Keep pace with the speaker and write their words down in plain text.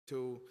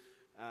to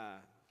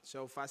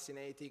so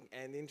fascinating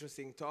and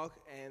interesting talk.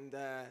 And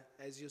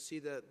as you see,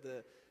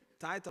 the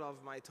title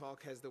of my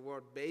talk has the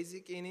word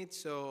basic in it,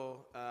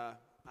 so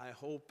I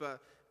hope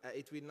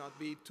it will not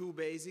be too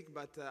basic,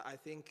 but I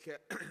think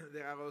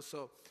there are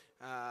also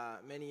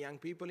many young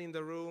people in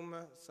the room.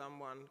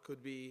 Someone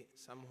could be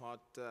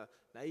somewhat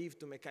naive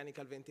to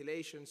mechanical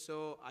ventilation,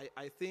 so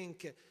I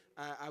think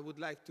I would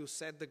like to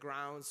set the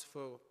grounds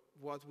for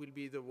what will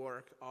be the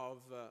work of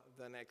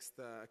the next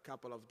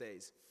couple of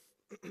days.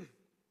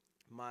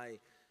 My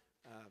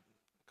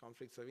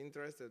conflicts of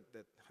interest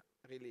that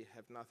really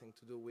have nothing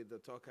to do with the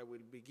talk I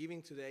will be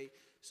giving today.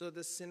 So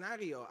the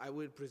scenario I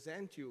will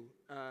present you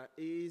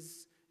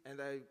is,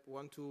 and I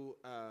want to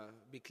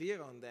be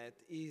clear on that,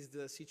 is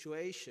the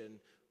situation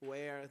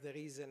where there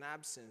is an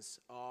absence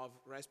of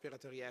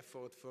respiratory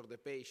effort for the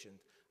patient,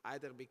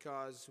 either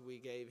because we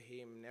gave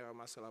him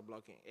neuromuscular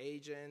blocking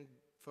agent,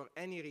 for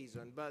any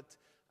reason, but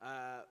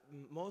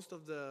most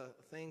of the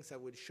things I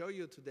will show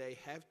you today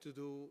have to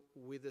do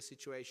with the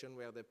situation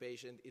where the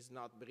patient is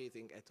not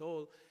breathing at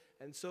all,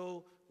 and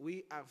so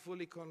we are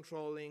fully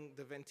controlling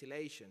the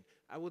ventilation.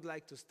 I would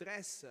like to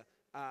stress,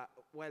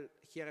 well,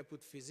 here I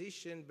put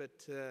physician, but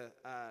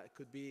it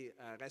could be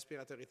a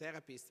respiratory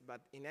therapist,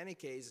 but in any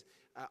case,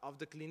 of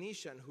the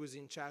clinician who's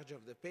in charge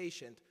of the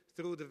patient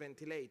through the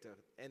ventilator,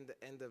 and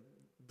the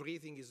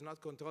breathing is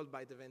not controlled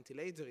by the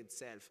ventilator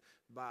itself,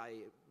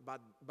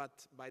 but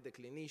by the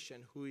clinician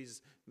who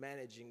is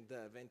managing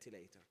the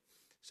ventilator.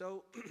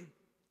 So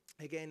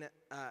again,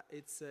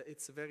 it's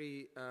a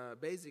very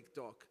basic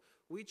talk.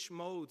 Which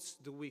modes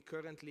do we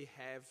currently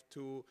have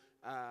to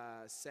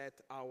set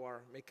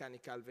our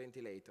mechanical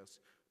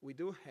ventilators? We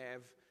do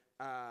have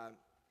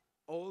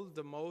all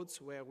the modes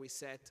where we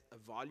set a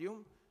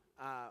volume,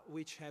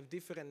 which have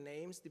different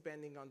names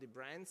depending on the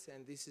brands,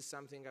 and this is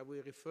something I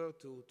will refer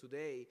to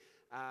today.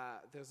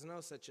 There's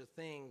no such a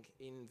thing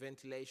in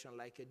ventilation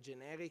like a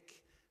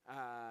generic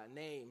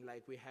name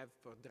like we have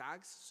for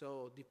drugs,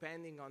 so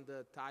depending on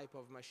the type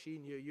of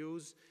machine you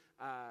use,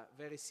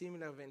 very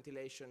similar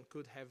ventilation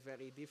could have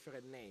very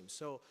different names.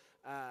 So,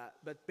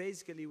 but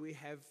basically we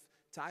have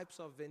types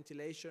of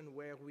ventilation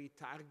where we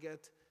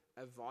target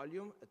a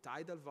volume, a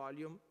tidal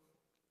volume.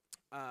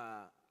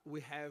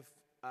 We have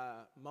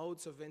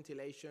modes of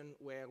ventilation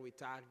where we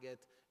target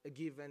a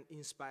given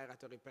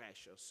inspiratory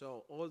pressure.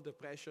 So all the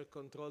pressure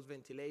controlled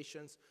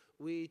ventilations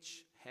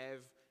which have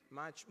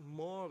much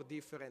more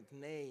different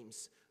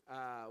names,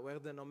 where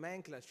the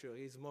nomenclature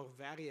is more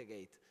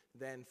variegate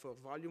than for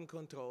volume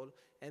control.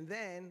 And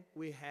then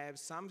we have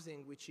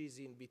something which is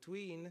in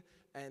between,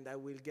 and I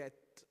will get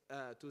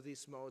to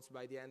these modes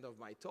by the end of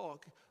my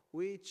talk,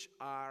 which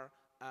are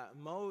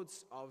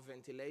modes of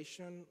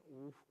ventilation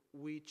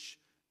which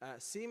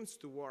seems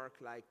to work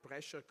like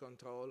pressure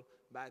control,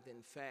 but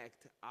in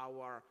fact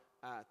our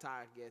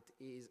target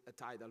is a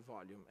tidal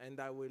volume, and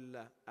I will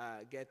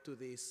get to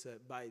this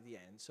by the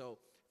end. So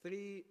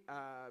three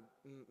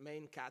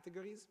main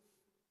categories,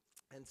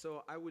 and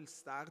so I will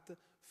start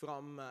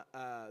from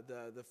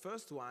the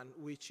first one,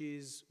 which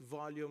is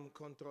volume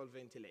control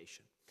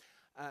ventilation.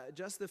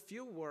 Just a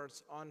few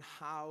words on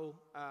how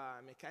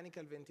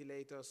mechanical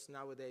ventilators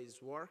nowadays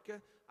work.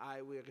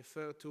 I will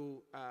refer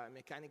to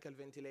mechanical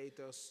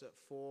ventilators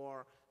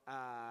for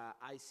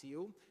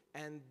ICU,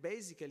 and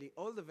basically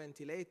all the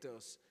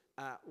ventilators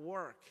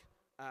work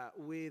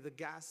with a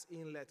gas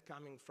inlet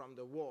coming from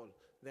the wall.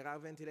 There are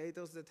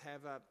ventilators that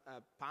have a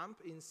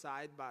pump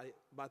inside,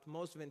 but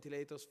most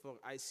ventilators for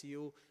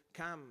ICU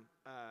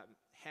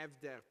have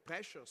their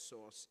pressure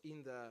source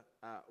in the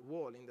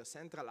wall, in the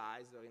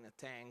centralized or in a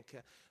tank,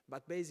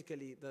 but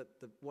basically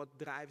what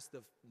drives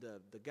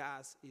the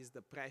gas is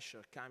the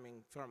pressure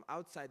coming from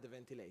outside the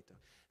ventilator.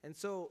 And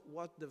so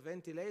what the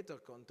ventilator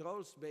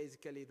controls,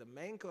 basically the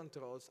main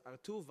controls are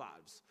two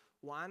valves.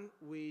 One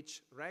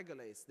which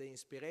regulates the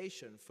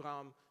inspiration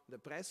from the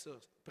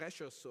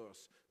pressure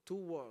source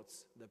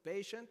towards the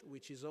patient,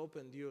 which is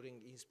open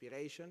during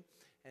inspiration,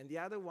 and the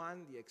other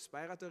one, the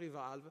expiratory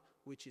valve,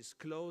 which is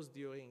closed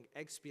during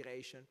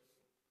expiration,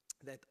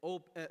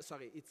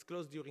 it's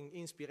closed during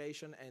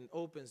inspiration and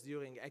opens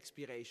during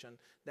expiration,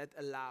 that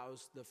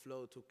allows the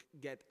flow to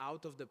get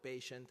out of the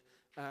patient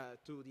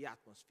to the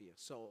atmosphere.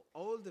 So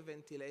all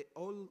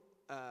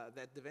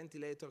that the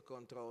ventilator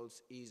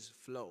controls is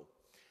flow.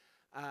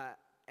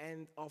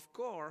 And of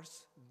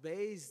course,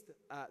 the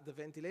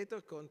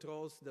ventilator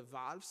controls the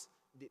valves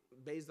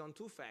based on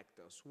two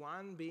factors.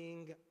 One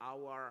being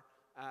our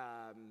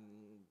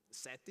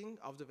setting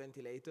of the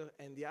ventilator,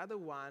 and the other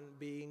one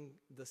being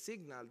the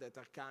signal that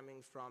are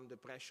coming from the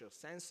pressure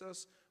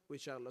sensors,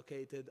 which are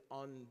located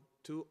on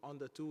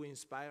the two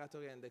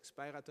inspiratory and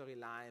expiratory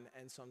line,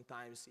 and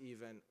sometimes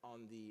even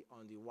on the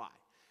Y.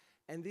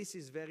 And this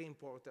is very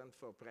important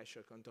for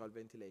pressure control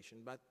ventilation.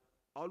 But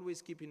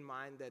always keep in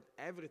mind that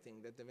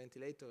everything that the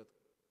ventilator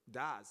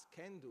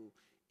can do,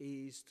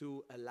 is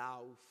to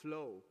allow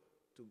flow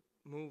to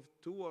move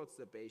towards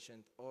the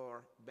patient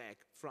or back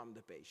from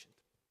the patient.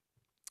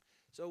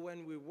 So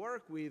when we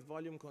work with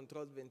volume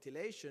controlled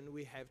ventilation,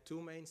 we have two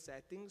main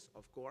settings,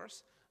 of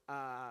course.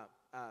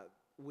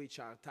 which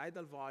are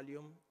tidal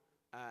volume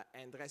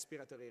and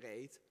respiratory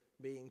rate,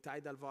 being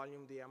tidal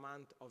volume the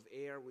amount of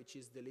air which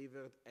is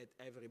delivered at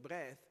every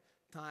breath,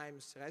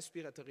 times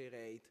respiratory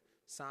rate,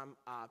 sum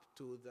up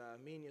to the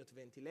minute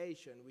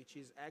ventilation, which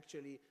is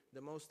actually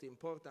the most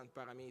important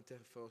parameter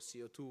for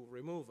CO2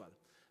 removal.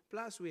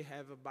 Plus, we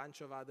have a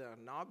bunch of other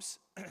knobs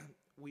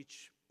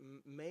which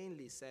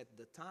mainly set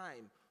the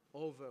time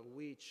over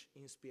which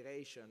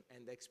inspiration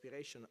and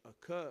expiration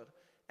occur,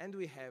 and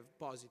we have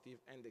positive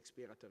and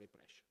expiratory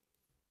pressure.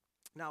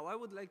 Now, I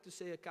would like to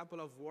say a couple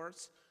of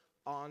words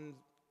on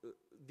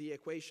the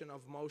equation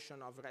of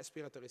motion of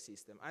respiratory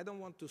system. I don't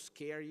want to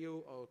scare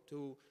you or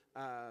to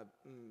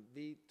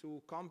be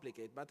too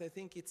complicated, but I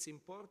think it's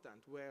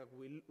important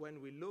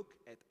when we look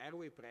at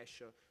airway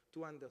pressure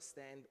to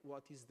understand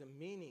what is the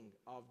meaning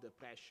of the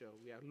pressure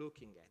we are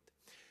looking at.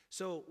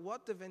 So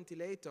what the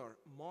ventilator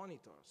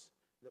monitors,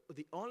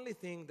 the only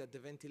thing that the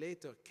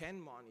ventilator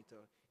can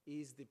monitor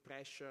is the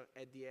pressure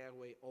at the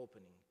airway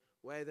opening,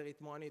 whether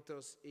it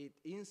monitors it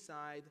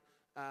inside,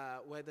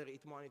 whether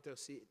it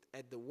monitors it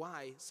at the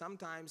Y.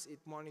 Sometimes it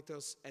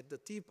monitors at the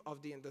tip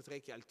of the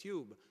endotracheal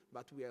tube,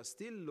 but we are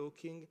still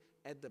looking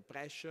at the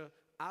pressure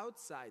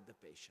outside the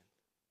patient,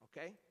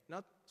 okay?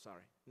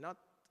 Not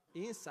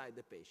inside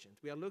the patient.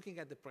 We are looking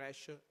at the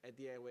pressure at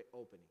the airway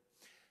opening.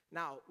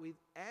 Now, with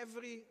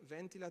every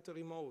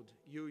ventilatory mode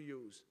you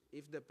use,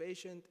 if the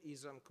patient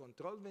is on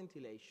controlled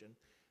ventilation,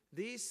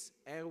 this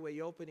airway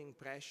opening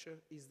pressure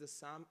is the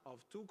sum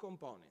of two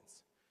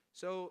components.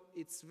 So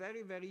it's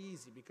very, very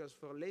easy, because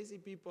for lazy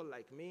people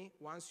like me,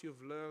 once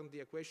you've learned the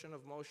equation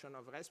of motion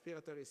of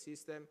respiratory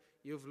system,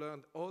 you've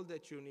learned all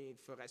that you need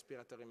for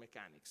respiratory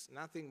mechanics,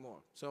 nothing more.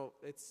 So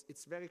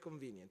it's very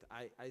convenient,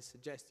 I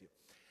suggest you.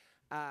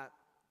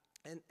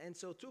 And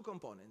so two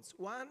components.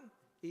 One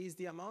is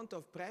the amount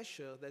of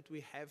pressure that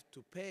we have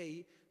to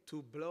pay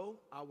to blow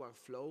our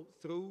flow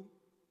through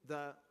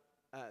the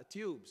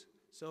tubes.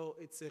 So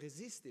it's a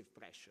resistive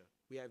pressure.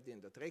 We have the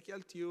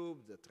endotracheal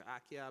tube, the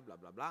trachea, blah,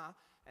 blah, blah.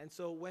 And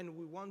so when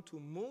we want to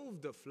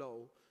move the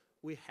flow,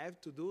 we have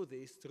to do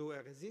this through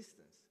a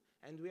resistance.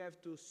 And we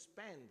have to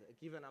spend a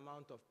given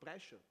amount of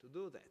pressure to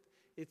do that.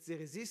 It's the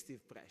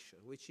resistive pressure,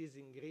 which is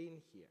in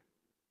green here.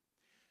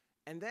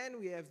 And then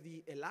we have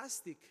the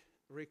elastic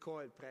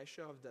recoil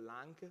pressure of the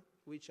lung,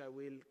 which I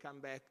will come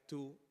back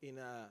to in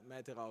a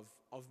matter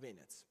of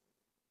minutes.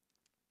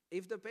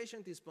 If the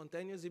patient is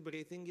spontaneously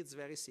breathing, it's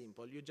very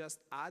simple. You just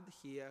add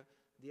here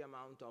the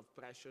amount of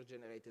pressure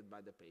generated by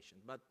the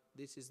patient. But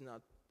this is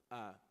not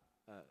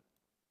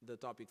the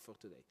topic for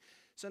today.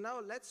 So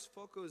now let's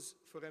focus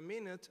for a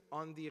minute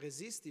on the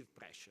resistive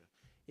pressure.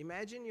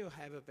 Imagine you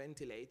have a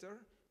ventilator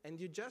and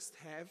you just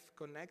have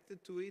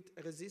connected to it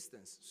a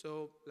resistance,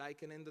 so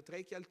like an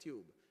endotracheal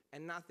tube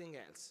and nothing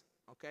else,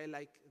 okay,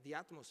 like the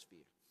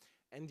atmosphere.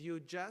 And you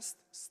just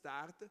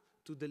start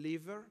to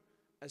deliver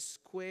a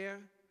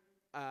square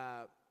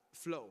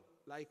flow,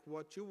 like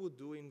what you would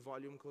do in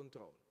volume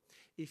control.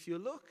 If you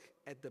look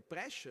at the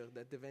pressure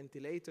that the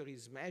ventilator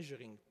is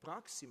measuring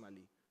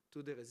proximally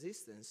to the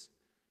resistance,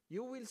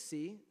 you will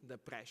see the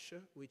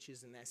pressure which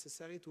is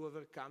necessary to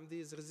overcome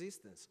this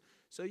resistance.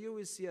 So you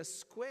will see a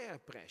square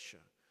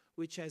pressure,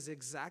 which has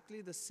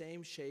exactly the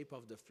same shape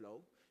of the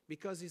flow,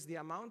 because it's the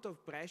amount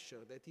of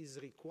pressure that is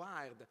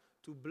required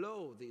to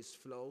blow this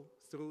flow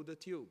through the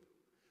tube.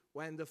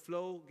 When the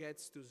flow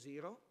gets to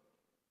zero,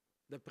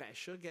 the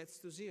pressure gets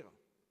to zero.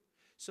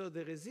 So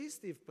the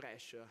resistive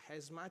pressure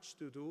has much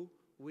to do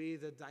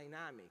with the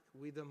dynamic,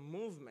 with the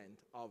movement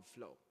of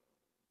flow.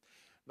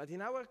 But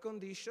in our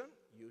condition,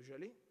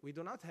 usually, we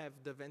do not have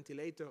the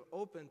ventilator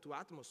open to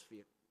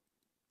atmosphere.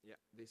 Yeah,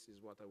 this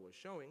is what I was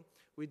showing.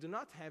 We do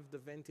not have the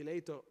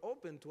ventilator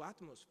open to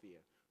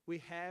atmosphere.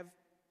 We have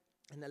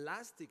an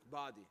elastic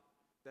body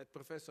that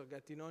Professor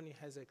Gattinoni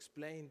has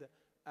explained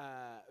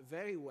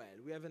very well.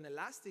 We have an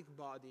elastic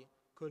body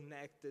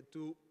connected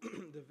to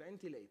the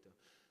ventilator,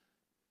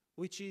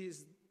 which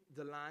is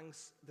the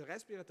lungs, the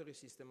respiratory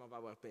system of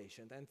our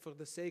patient. And for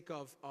the sake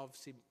of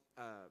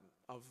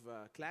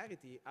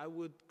clarity, I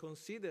would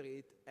consider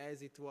it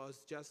as it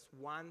was just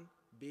one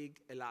big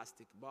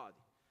elastic body.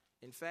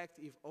 In fact,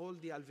 if all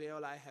the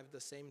alveoli have the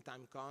same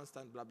time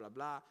constant, blah, blah,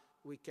 blah,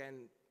 we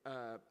can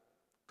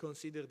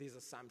consider this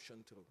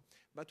assumption true.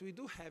 But we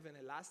do have an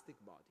elastic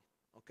body,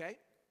 okay?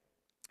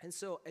 And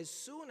so as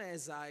soon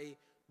as I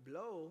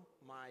blow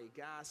my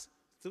gas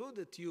through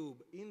the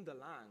tube in the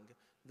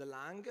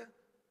lung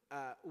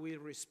will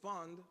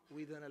respond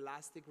with an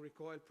elastic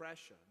recoil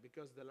pressure,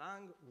 because the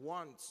lung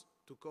wants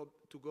to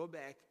go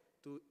back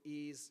to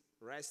its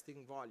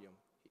resting volume.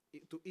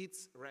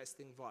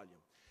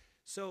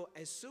 So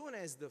as soon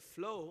as the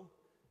flow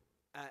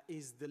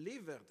is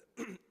delivered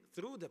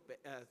through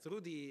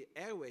the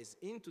airways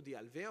into the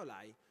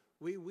alveoli,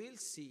 we will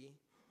see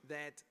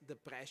that the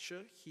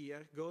pressure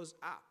here goes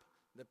up.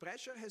 The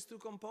pressure has two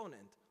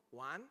components.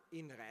 One,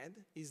 in red,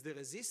 is the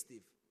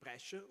resistive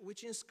pressure,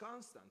 which is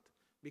constant,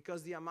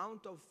 because the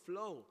amount of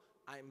flow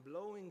I'm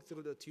blowing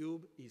through the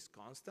tube is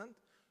constant,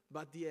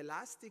 but the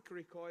elastic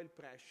recoil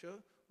pressure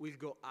will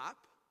go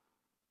up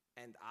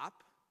and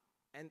up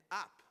and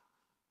up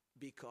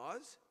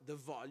because the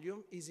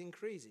volume is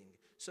increasing.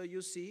 So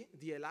you see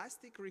the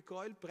elastic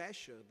recoil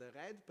pressure, the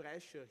red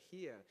pressure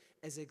here,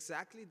 has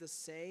exactly the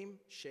same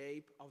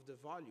shape of the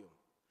volume,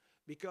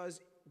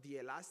 because the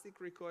elastic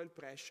recoil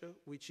pressure,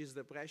 which is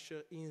the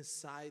pressure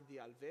inside the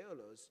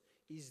alveolus,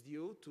 is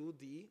due to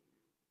the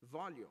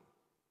volume.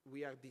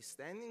 We are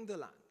distending the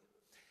lung.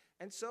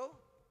 And so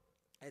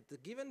at a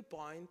given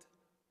point,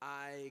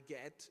 I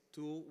get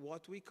to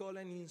what we call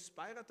an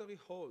inspiratory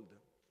hold,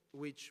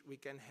 which we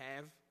can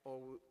have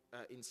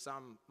in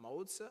some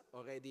modes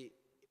already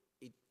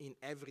in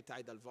every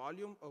tidal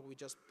volume, or we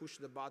just push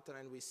the button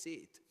and we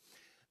see it.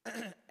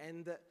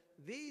 And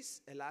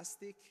this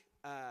elastic,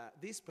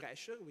 this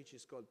pressure, which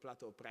is called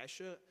plateau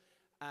pressure,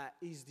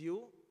 is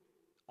due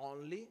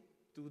only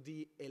to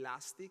the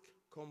elastic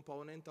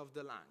component of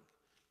the lung.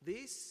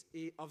 This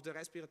is of the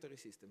respiratory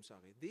system,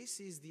 sorry. This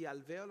is the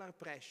alveolar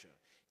pressure,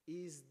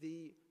 is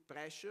the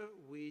pressure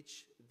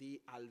which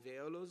the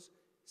alveolus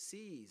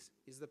sees,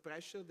 is the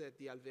pressure that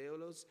the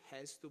alveolus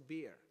has to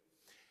bear.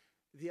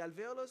 The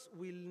alveolus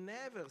will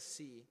never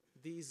see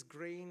this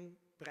green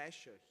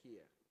pressure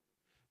here,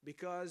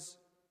 because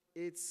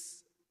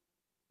it's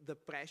the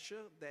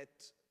pressure that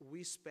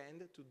we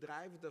spend to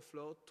drive the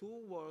flow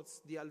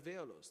towards the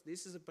alveolus.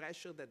 This is a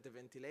pressure that the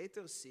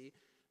ventilator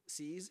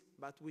sees,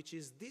 but which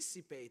is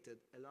dissipated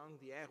along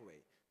the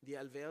airway. The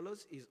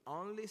alveolus is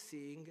only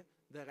seeing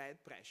the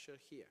red pressure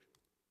here.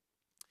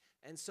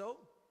 And so,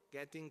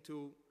 getting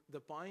to the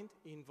point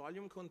in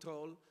volume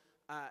control,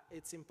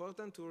 it's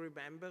important to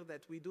remember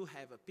that we do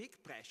have a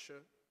peak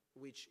pressure,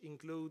 which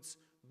includes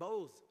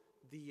both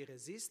the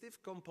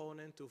resistive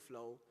component to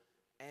flow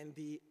and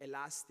the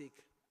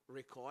elastic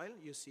recoil.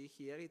 You see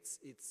here, it's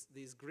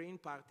this green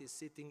part is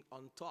sitting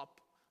on top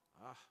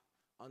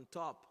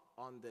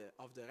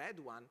of the red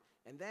one,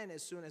 and then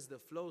as soon as the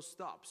flow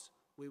stops,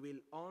 we will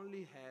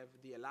only have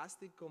the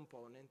elastic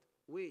component,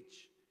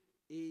 which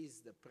is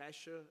the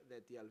pressure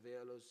that the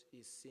alveolus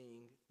is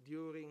seeing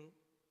during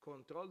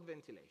controlled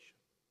ventilation.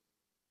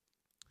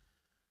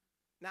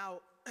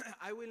 Now,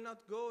 I will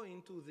not go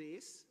into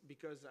this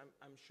because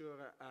I'm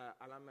sure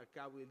Alain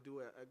Mercat will do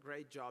a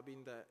great job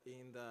in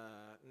the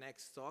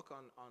next talk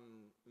on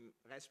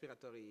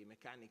respiratory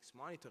mechanics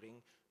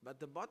monitoring, but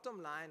the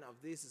bottom line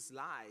of this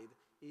slide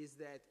is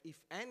that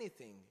if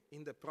anything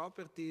in the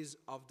properties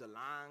of the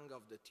lung,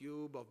 of the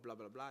tube, of blah,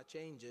 blah, blah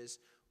changes,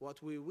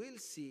 what we will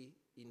see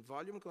in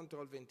volume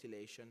control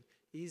ventilation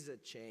is a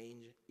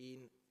change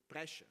in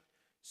pressure.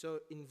 So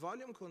in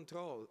volume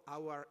control,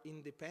 our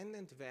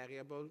independent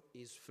variable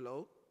is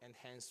flow and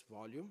hence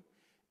volume,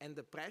 and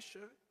the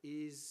pressure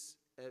is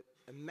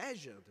a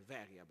measured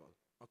variable,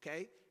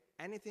 okay?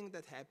 Anything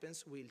that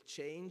happens will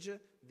change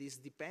this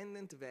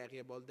dependent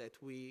variable that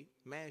we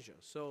measure.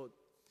 So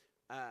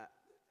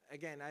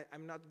again,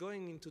 I'm not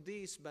going into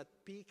this, but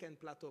peak and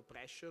plateau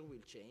pressure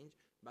will change,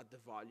 but the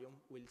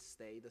volume will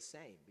stay the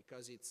same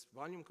because it's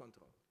volume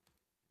control.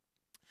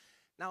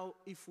 Now,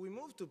 if we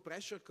move to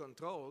pressure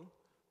control,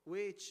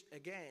 which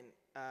again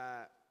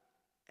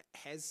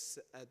has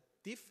a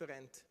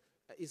different,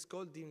 is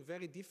called in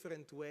very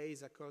different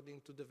ways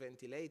according to the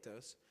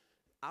ventilators,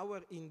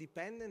 our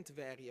independent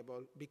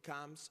variable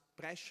becomes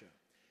pressure.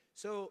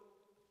 So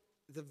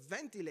the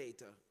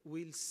ventilator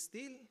will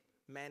still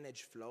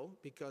manage flow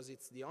because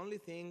it's the only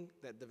thing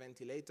that the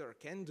ventilator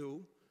can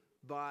do,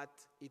 but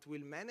it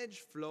will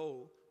manage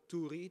flow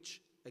to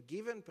reach a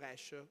given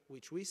pressure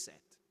which we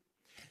set.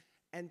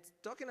 And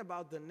talking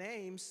about the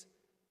names,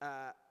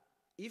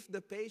 if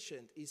the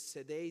patient is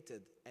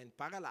sedated and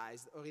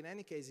paralyzed, or in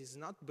any case is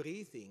not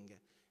breathing,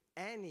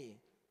 any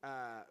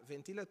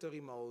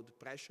ventilatory mode,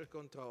 pressure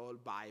control,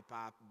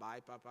 BiPAP,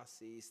 BiPAP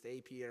assist,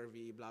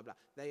 APRV, blah, blah,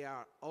 they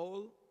are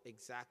all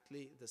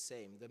exactly the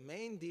same. The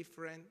main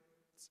difference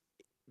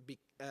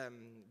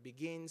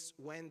begins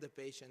when the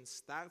patient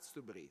starts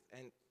to breathe,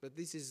 but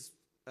this is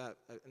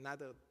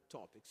another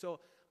topic. So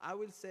I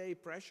will say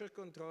pressure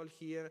control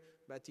here,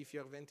 but if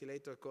your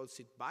ventilator calls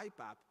it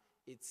BiPAP,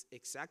 it's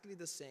exactly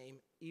the same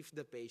if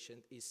the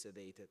patient is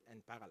sedated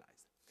and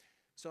paralyzed.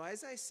 So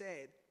as I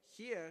said,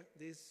 here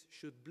this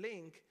should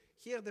blink.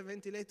 Here the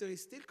ventilator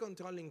is still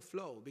controlling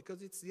flow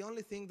because it's the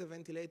only thing the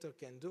ventilator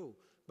can do,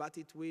 but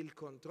it will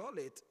control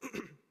it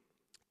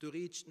to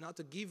reach not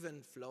a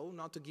given flow,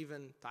 not a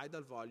given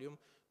tidal volume,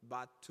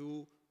 but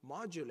to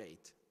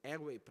modulate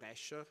airway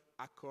pressure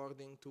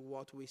according to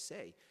what we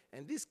say.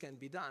 And this can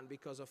be done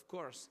because, of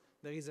course,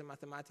 there is a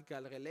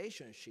mathematical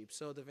relationship,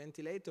 so the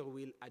ventilator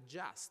will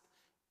adjust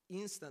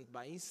instant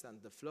by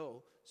instant the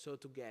flow so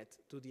to get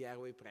to the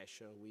airway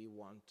pressure we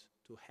want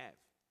to have.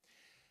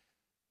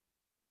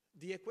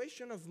 The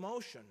equation of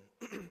motion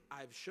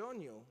I've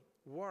shown you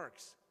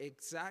works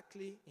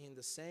exactly in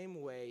the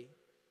same way.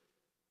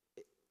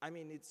 I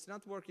mean, it's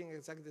not working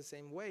exactly the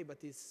same way,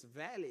 but it's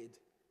valid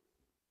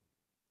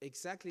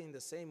exactly in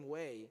the same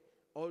way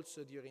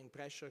also during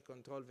pressure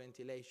control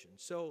ventilation.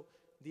 So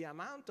the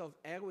amount of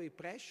airway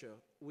pressure,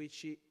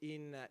 which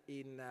in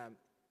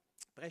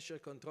pressure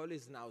control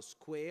is now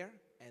square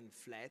and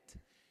flat,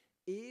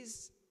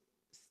 is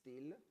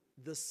still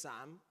the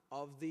sum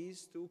of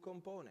these two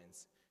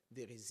components,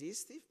 the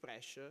resistive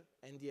pressure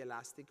and the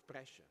elastic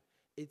pressure.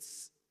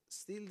 It's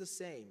still the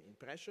same. In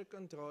pressure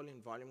control,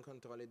 in volume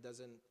control, it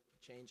doesn't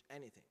change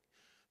anything.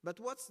 But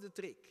what's the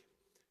trick?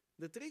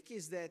 The trick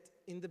is that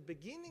in the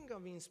beginning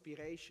of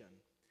inspiration,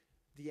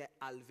 the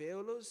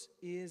alveolus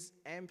is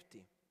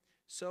empty.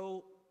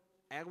 So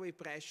airway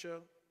pressure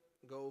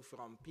go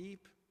from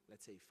PEEP,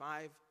 let's say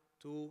 5,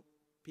 to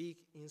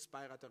peak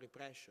inspiratory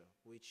pressure,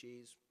 which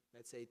is,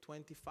 let's say,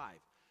 25.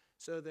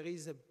 So there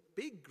is a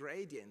big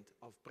gradient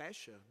of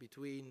pressure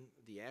between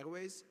the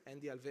airways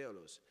and the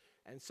alveolus.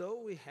 And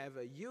so we have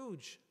a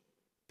huge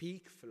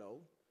peak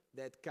flow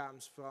that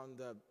comes from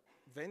the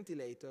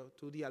ventilator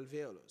to the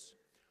alveolus.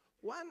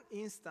 One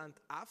instant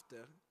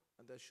after,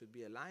 and there should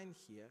be a line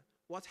here,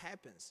 what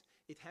happens?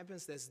 It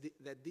happens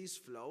that this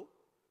flow,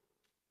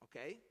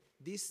 okay,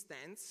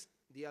 distends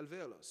the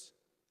alveolus.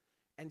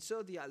 And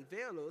so the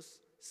alveolus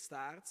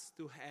starts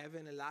to have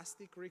an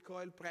elastic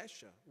recoil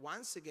pressure.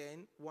 Once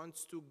again,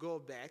 wants to go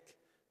back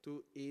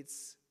to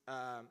its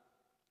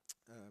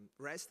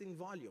resting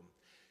volume.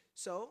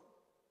 So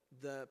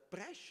the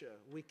pressure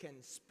we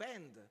can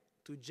spend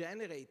to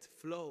generate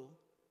flow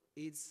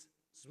is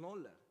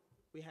smaller.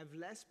 We have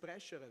less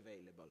pressure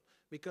available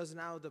because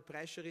now the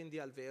pressure in the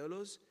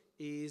alveolus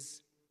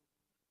is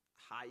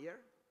higher,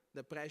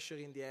 the pressure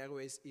in the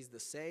airways is the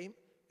same,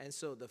 and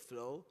so the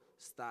flow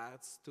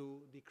starts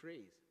to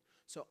decrease.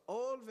 So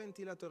all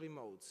ventilatory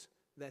modes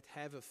that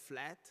have a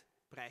flat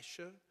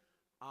pressure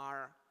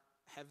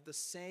have the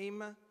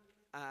same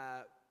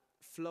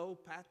flow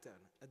pattern,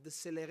 a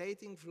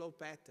decelerating flow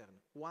pattern.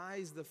 Why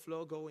is the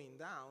flow going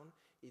down?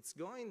 It's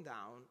going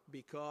down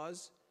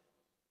because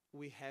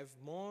we have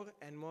more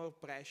and more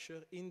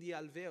pressure in the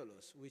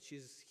alveolus, which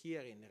is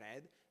here in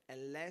red,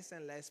 and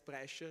less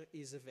pressure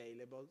is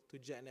available to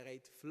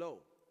generate flow.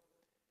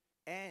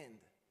 And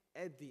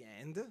at the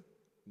end,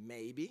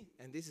 maybe,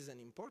 and this is an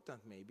important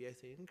maybe, I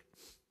think,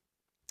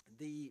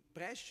 the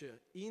pressure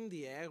in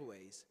the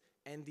airways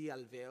and the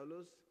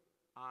alveolus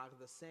are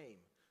the same.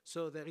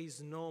 So there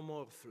is no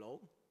more flow.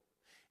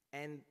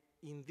 And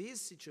in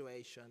this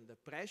situation, the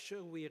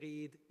pressure we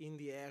read in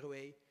the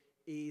airway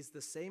is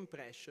the same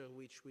pressure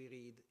which we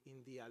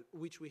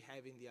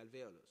have in the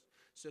alveolus.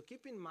 So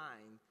keep in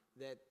mind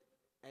that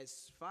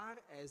as far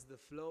as the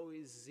flow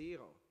is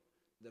zero,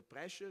 the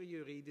pressure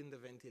you read in the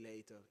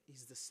ventilator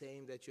is the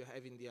same that you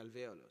have in the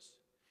alveolus.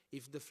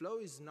 If the flow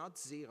is not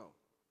zero,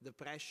 the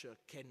pressure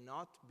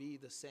cannot be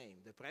the same.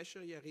 The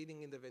pressure you're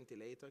reading in the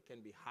ventilator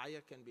can be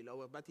higher, can be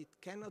lower, but it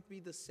cannot be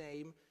the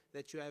same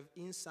that you have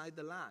inside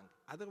the lung.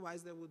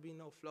 Otherwise, there would be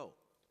no flow.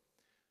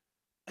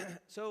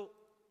 So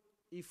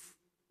if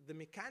the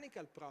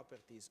mechanical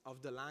properties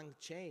of the lung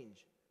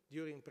change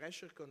during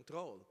pressure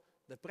control,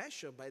 the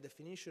pressure by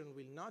definition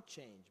will not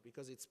change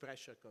because it's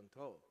pressure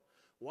control.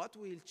 What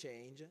will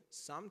change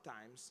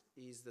sometimes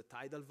is the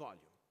tidal volume.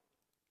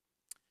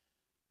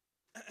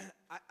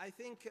 I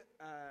think,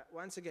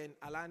 once again,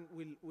 Alain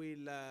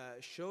will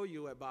show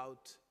you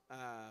about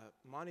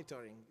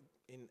monitoring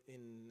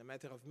in a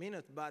matter of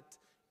minutes, but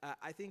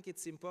I think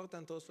it's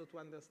important also to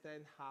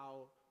understand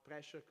how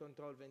pressure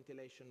control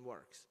ventilation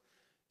works.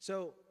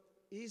 So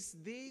is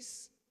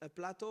this a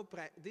plateau?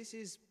 This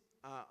is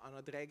on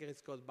a dragger,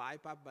 it's called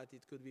BiPAP, but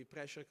it could be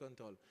pressure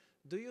control.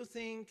 Do you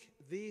think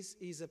this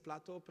is a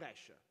plateau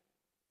pressure?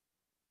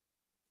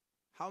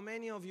 How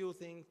many of you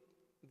think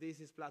this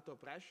is plateau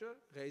pressure?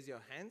 Raise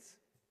your hands.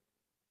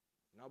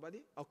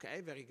 Nobody? Okay,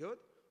 very good.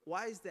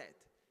 Why is that?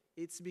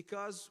 It's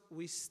because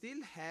we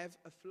still have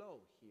a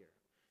flow here.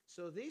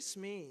 So this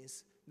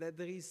means that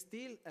there is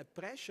still a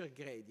pressure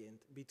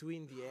gradient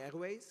between the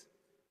airways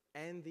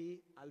and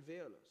the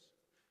alveolus.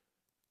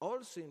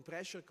 Also in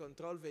pressure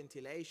control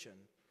ventilation,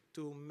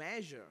 to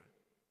measure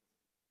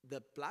the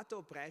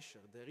plateau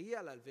pressure, the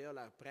real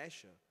alveolar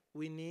pressure,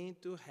 we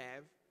need to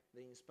have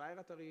the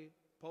inspiratory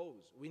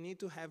pause. We need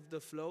to have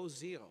the flow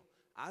zero.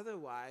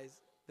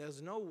 Otherwise,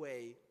 there's no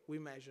way we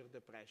measure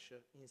the pressure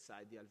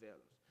inside the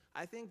alveolus.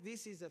 I think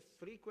this is a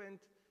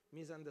frequent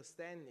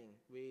misunderstanding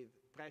with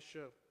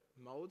pressure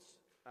modes,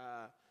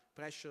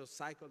 pressure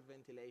cycled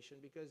ventilation,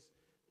 because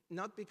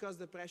not because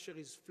the pressure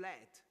is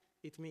flat,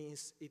 it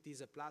means it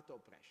is a plateau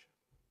pressure.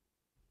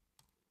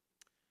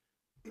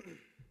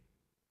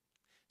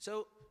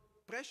 So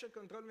pressure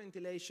control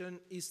ventilation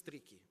is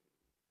tricky.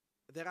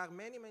 There are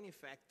many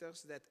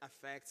factors that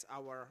affect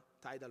our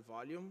tidal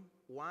volume.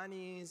 One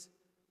is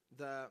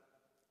the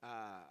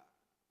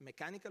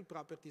mechanical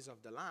properties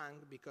of the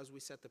lung, because we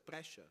set the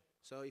pressure.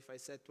 So if I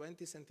set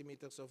 20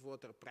 centimeters of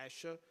water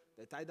pressure,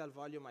 the tidal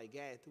volume I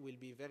get will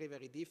be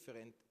very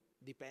different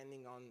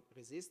depending on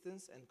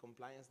resistance and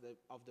compliance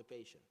of the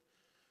patient.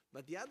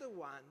 But the other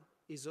one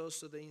is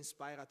also the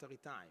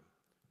inspiratory time.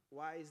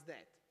 Why is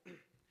that?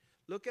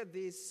 Look at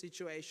this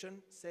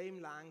situation,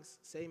 same lungs,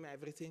 same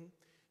everything.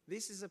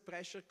 This is a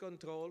pressure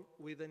control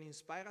with an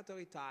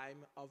inspiratory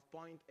time of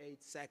 0.8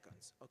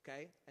 seconds,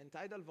 okay? And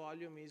tidal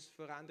volume is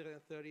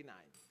 439.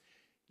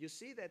 You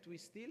see that we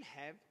still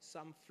have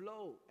some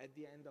flow at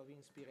the end of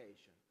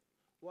inspiration.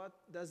 What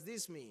does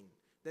this mean?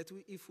 that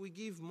if we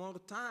give more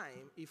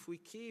time, if we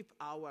keep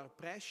our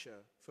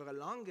pressure for a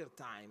longer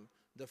time,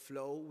 the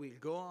flow will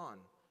go on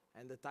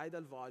and the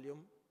tidal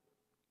volume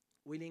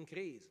will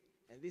increase.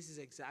 And this is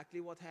exactly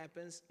what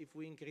happens if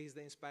we increase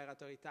the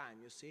inspiratory time.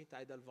 You see,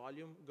 tidal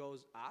volume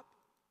goes up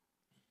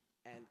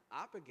and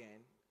up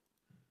again,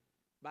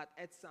 but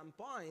at some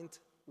point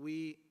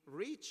we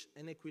reach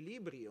an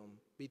equilibrium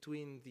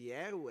between the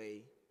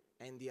airway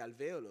and the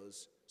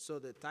alveolus, so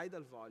the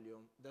tidal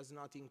volume does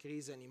not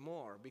increase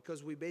anymore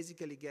because we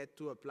basically get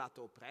to a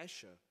plateau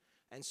pressure.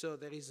 And so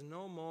there is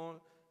no more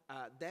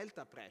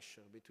delta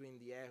pressure between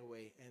the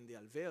airway and the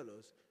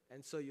alveolus.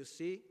 And so you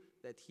see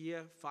that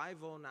here,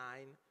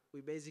 509,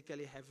 we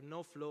basically have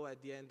no flow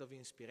at the end of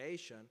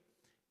inspiration,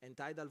 and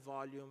tidal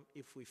volume,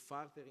 if we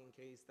further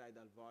increase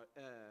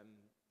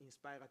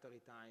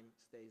inspiratory time,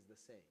 stays the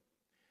same.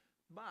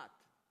 But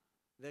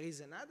there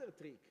is another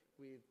trick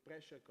with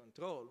pressure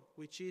control,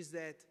 which is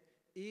that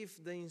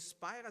if the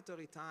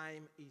inspiratory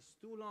time is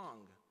too long,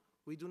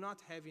 we do not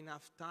have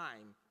enough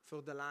time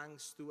for the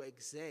lungs to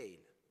exhale.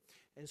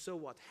 And so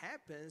what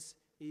happens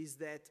is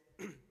that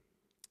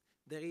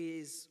there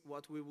is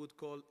what we would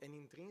call an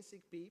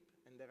intrinsic PEEP,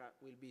 and there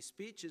will be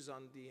speeches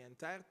on the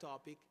entire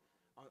topic,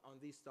 on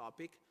this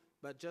topic,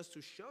 but just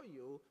to show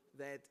you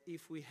that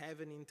if we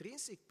have an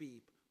intrinsic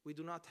PEEP, we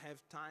do not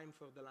have time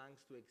for the lungs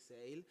to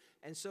exhale.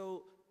 And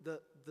so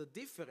the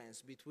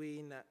difference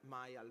between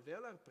my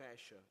alveolar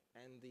pressure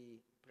and the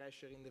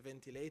pressure in the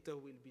ventilator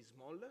will be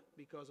smaller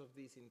because of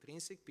this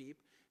intrinsic PEEP,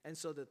 and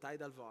so the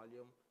tidal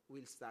volume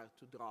will start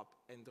to drop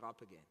and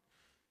drop again.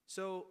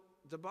 So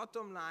the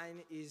bottom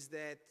line is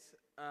that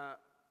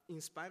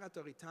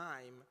inspiratory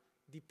time,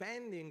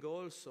 depending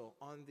also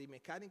on the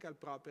mechanical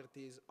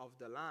properties of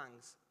the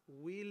lungs,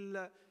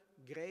 will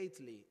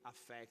greatly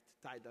affect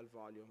tidal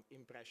volume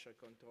in pressure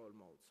control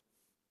modes.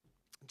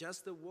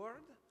 Just a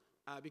word,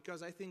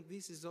 because I think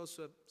this is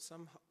also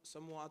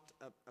somewhat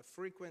a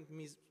frequent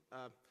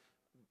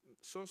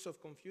source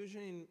of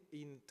confusion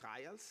in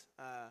trials.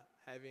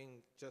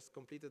 Having just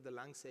completed the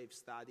lung safe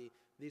study,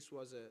 this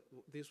was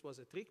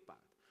a trick part.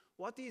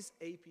 What is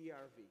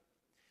APRV?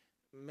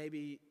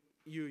 Maybe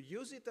you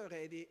use it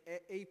already.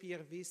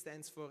 APRV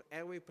stands for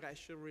airway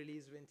pressure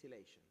release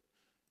ventilation.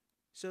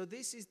 So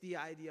this is the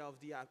idea of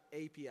the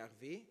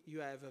APRV. You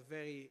have a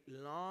very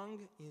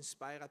long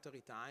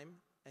inspiratory time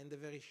and a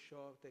very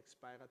short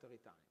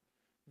expiratory time.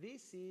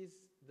 This is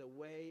the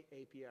way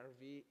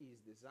APRV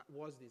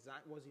was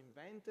designed.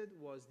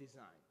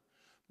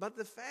 But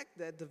the fact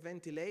that the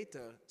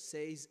ventilator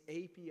says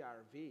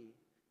APRV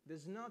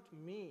does not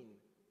mean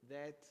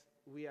that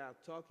we are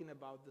talking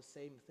about the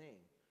same thing,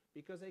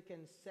 because I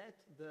can set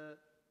the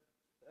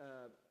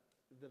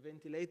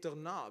ventilator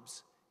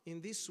knobs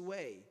in this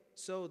way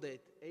so that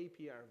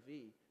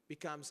APRV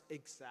becomes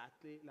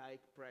exactly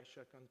like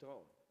pressure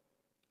control.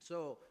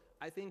 So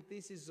I think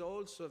this is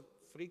also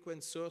a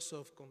frequent source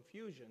of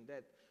confusion,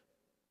 that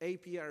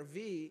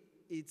APRV,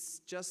 it's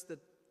just a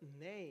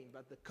name,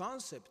 but the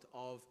concept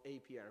of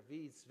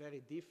APRV is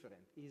very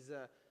different. It's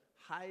a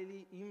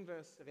highly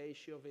inverse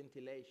ratio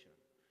ventilation.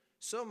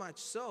 So much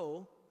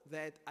so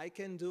that I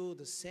can do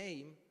the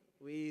same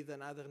with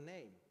another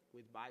name,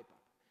 with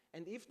BiPAP.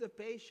 And if the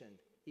patient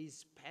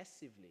is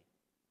passively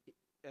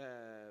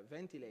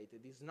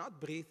ventilated, is not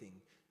breathing,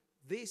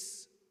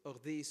 this or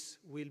this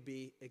will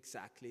be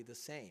exactly the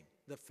same,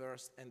 the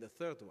first and the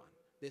third one,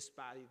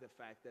 despite the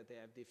fact that they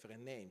have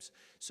different names.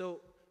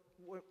 So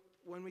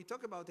when we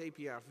talk about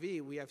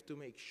APRV, we have to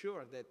make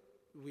sure that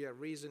we are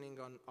reasoning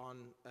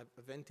on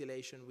a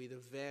ventilation with a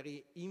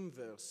very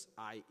inverse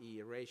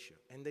IE ratio.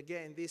 And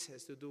again, this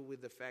has to do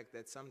with the fact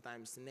that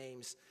sometimes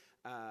names,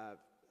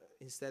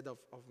 instead of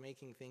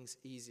making things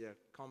easier,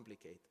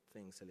 complicate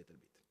things a little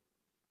bit.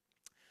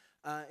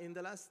 In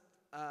the last,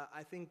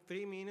 I think,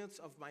 3 minutes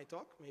of my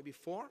talk, maybe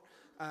 4,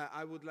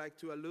 I would like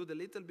to allude a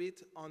little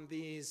bit on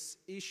this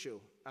issue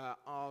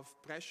of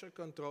pressure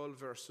control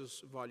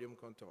versus volume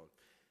control.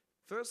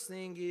 First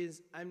thing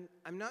is, I'm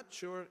not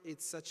sure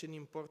it's such an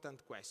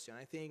important question.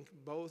 I think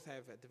both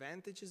have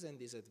advantages and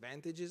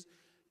disadvantages.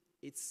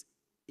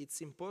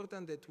 It's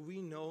important that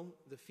we know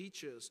the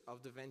features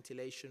of the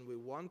ventilation we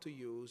want to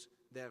use,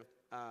 their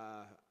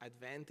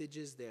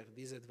advantages, their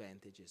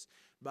disadvantages.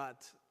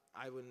 But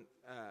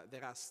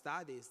there are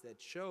studies that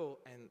show,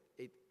 and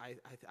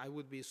I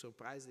would be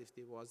surprised if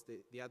it was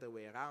the other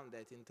way around,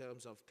 that in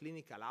terms of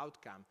clinical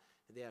outcome,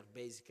 they are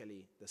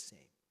basically the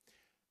same.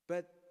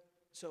 But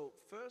so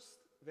first,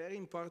 very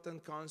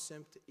important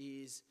concept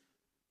is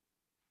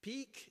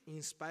peak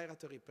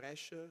inspiratory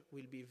pressure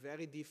will be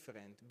very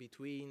different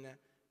between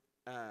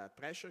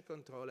pressure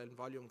control and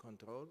volume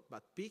control,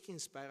 but peak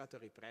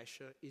inspiratory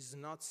pressure is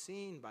not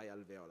seen by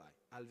alveoli.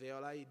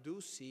 Alveoli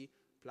do see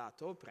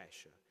plateau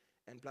pressure.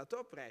 And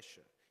plateau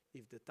pressure,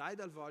 if the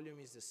tidal volume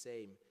is the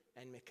same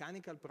and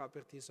mechanical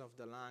properties of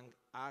the lung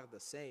are the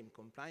same,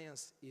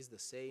 compliance is the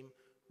same,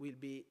 will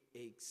be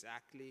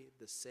exactly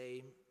the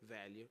same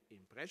value in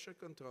pressure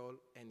control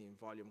and in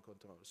volume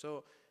control.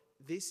 So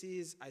this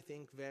is, I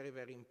think, very,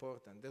 very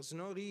important. There's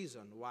no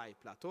reason why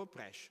plateau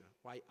pressure,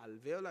 why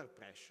alveolar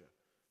pressure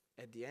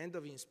at the end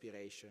of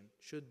inspiration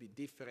should be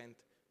different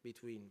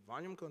between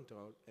volume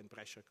control and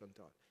pressure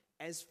control,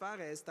 as far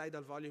as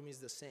tidal volume is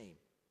the same,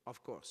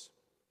 of course.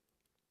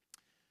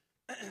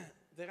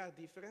 There are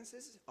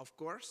differences, of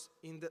course.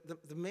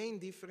 The main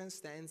difference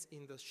stands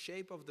in the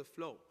shape of the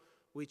flow,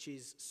 which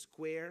is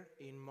square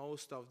in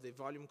most of the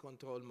volume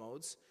control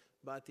modes,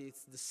 but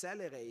it's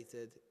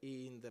decelerated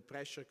in the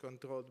pressure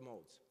controlled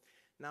modes.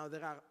 Now,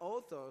 there are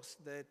authors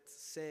that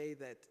say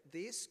that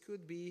this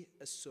could be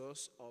a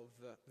source of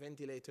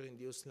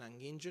ventilator-induced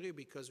lung injury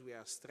because we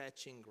are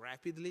stretching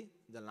rapidly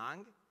the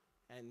lung,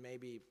 and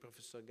maybe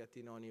Professor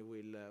Gattinoni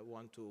will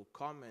want to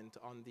comment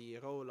on the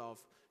role of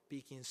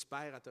peak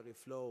inspiratory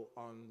flow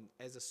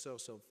as a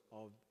source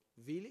of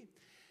VILI.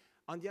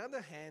 On the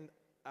other hand,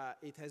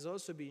 it has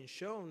also been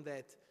shown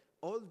that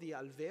all the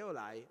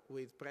alveoli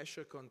with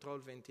pressure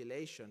controlled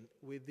ventilation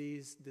with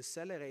this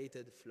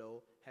decelerated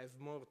flow have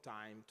more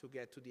time to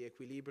get to the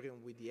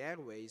equilibrium with the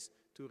airways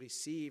to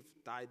receive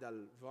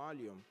tidal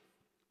volume.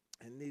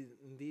 And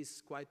in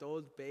this quite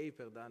old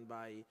paper done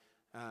by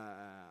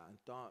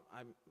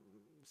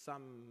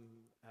some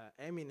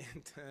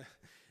eminent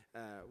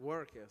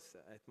workers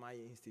at my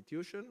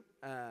institution,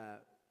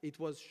 it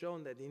was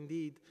shown that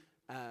indeed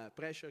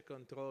pressure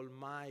control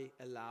might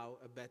allow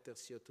a better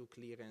CO2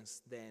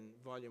 clearance than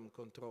volume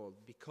control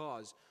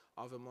because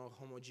of a more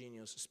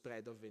homogeneous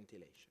spread of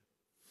ventilation.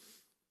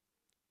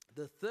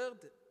 The third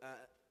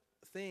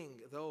thing,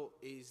 though,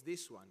 is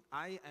this one.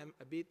 I am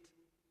a bit,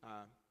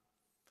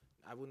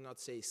 I would not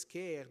say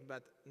scared,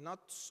 but not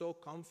so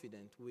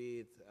confident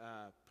with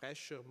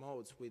pressure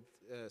modes, with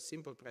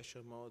simple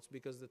pressure modes,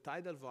 because the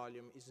tidal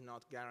volume is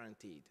not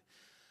guaranteed.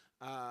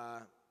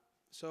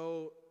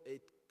 So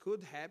it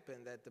could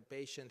happen that the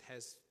patient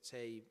has,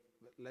 say,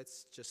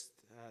 let's just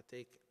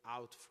take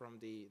out from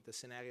the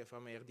scenario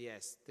from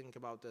ARDS. Think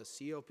about a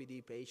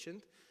COPD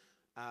patient.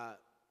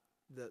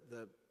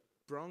 The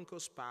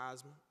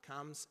bronchospasm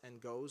comes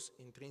and goes,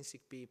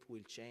 intrinsic PEEP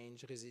will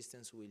change,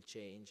 resistance will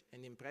change,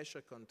 and in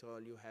pressure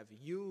control you have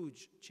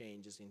huge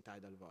changes in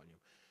tidal volume.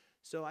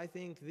 So I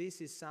think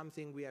this is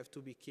something we have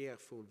to be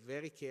careful,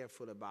 very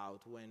careful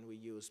about when we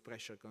use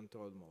pressure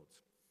control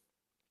modes.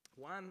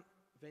 One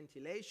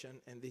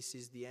ventilation, and this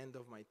is the end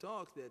of my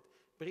talk, that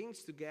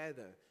brings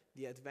together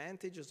the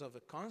advantages of a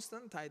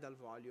constant tidal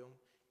volume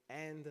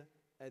and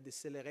a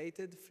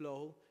decelerated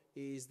flow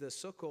is the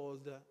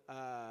so-called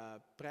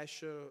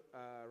pressure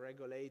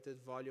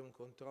regulated, volume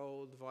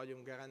controlled,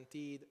 volume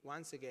guaranteed.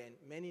 Once again,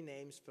 many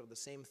names for the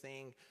same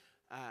thing.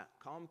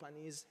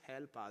 Companies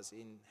help us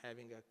in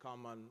having a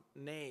common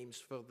names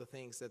for the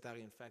things that are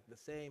in fact the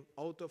same.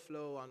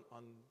 Autoflow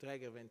on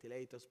Draeger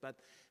ventilators, but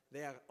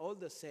they are all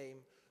the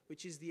same,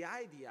 which is the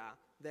idea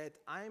that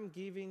I'm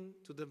giving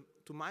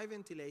to my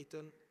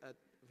ventilator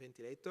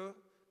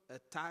a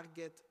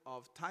target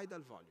of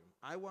tidal volume.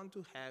 I want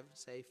to have,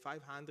 say,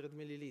 500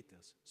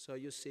 milliliters. So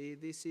you see,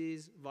 this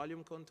is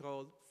volume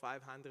controlled,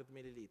 500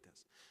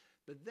 milliliters.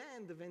 But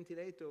then the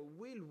ventilator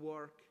will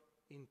work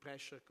in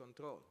pressure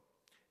control.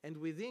 And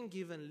within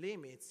given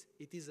limits,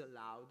 it is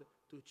allowed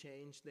to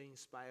change the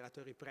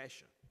inspiratory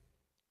pressure.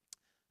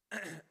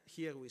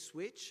 Here we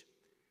switch.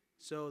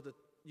 So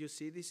you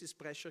see, this is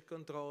pressure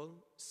control,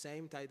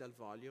 same tidal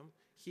volume.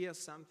 Here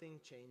something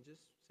changes.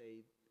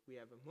 Say we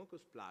have a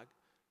mucus plug.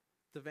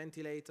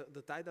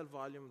 The tidal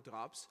volume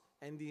drops,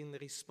 and in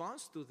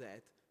response to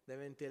that, the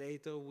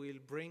ventilator will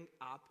bring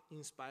up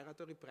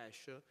inspiratory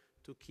pressure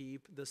to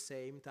keep the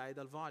same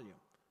tidal volume.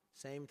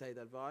 Same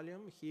tidal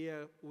volume.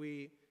 Here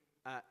we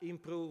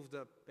improve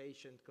the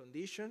patient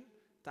condition.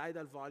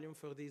 Tidal volume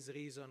for this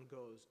reason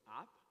goes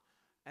up,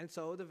 and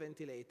so the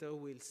ventilator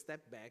will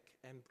step back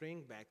and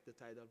bring back the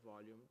tidal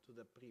volume to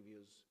the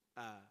previous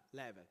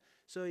level.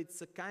 So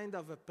it's a kind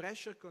of a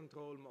pressure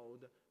control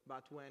mode,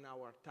 but when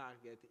our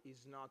target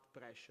is not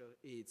pressure,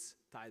 it's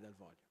tidal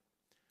volume.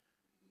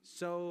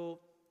 So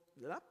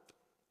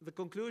the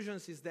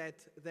conclusions is that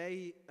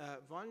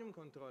volume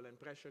control and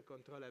pressure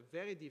control have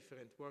very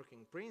different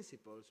working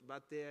principles,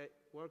 but they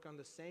work on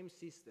the same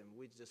system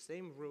with the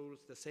same rules,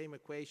 the same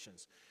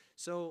equations.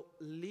 So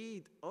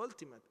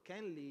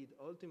can lead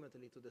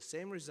ultimately to the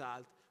same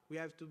result. We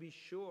have to be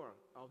sure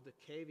of the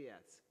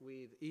caveats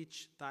with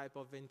each type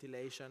of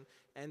ventilation,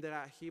 and there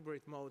are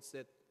hybrid modes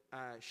that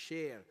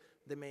share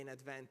the main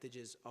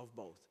advantages of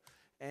both.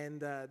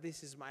 And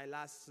this is my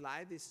last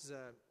slide. This is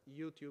a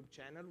YouTube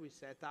channel we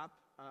set up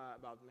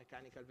about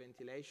mechanical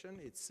ventilation.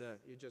 It's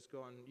you just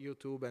go on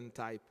YouTube and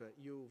type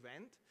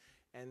U-Vent,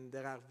 and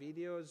there are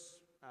videos.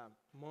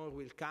 More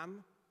will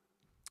come.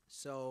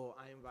 So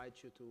I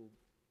invite you to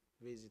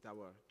visit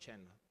our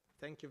channel.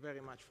 Thank you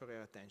very much for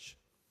your attention.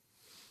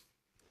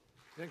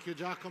 Thank you,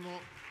 Giacomo.